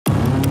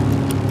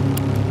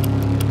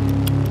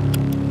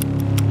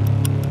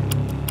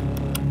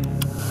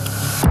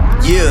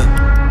Yeah,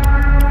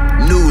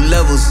 new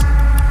levels.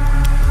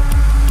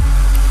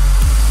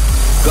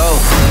 Go.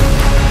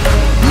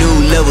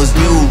 New levels,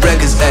 new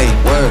records, ayy.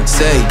 Word,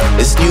 say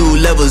it's new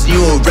levels,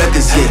 new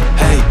records, yeah.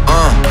 Hey,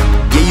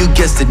 yeah, you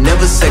guessed it,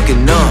 never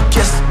second,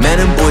 Man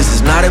and boys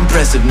is not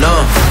impressive, No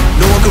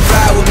one can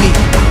ride with me,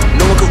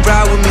 no one can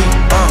ride with me.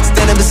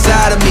 Standing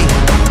beside of me,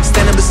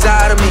 standing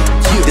beside of me.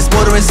 It's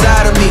motor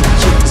inside of me,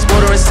 it's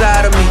motor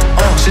inside of me.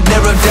 Should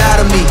never have died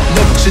of me,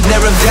 should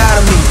never have died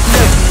of me.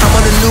 I'm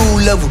on a new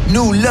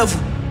level.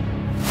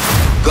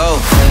 Go,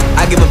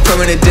 I give a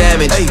permanent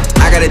damage.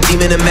 I got a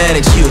demon to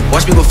manage.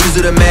 Watch me refuse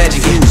to the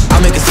magic. I'll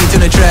make a scene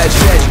turn to tragic.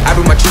 I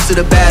bring my troops to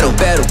the battle.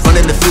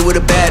 Running the field with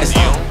the baddest.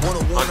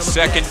 On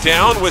second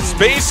down with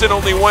space and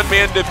only one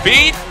man to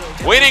beat.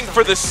 Waiting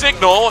for the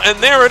signal, and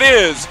there it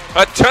is.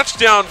 A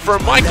touchdown for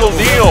Michael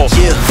Neal.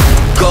 Yeah,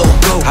 go.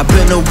 I've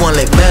been the one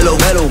like Mellow,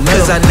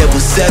 cause I never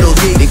settled.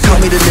 They call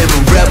me the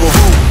living rebel.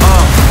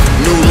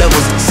 New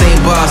levels, same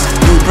boss,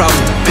 new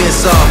problem, been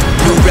soft,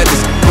 new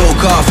records,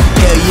 broke off.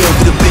 Hell yeah,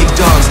 we the big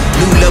dogs.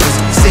 New levels,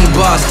 same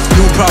boss,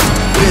 new problem,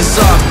 been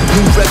soft,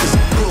 new records,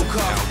 broke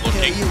off.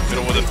 Looking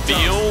middle of the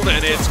field,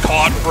 and it's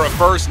caught for a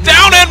first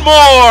down and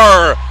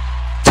more.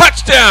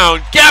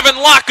 Touchdown, Gavin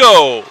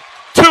Locko.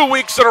 2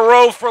 weeks in a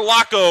row for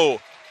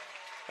Locko,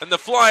 and the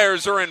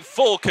Flyers are in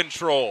full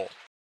control.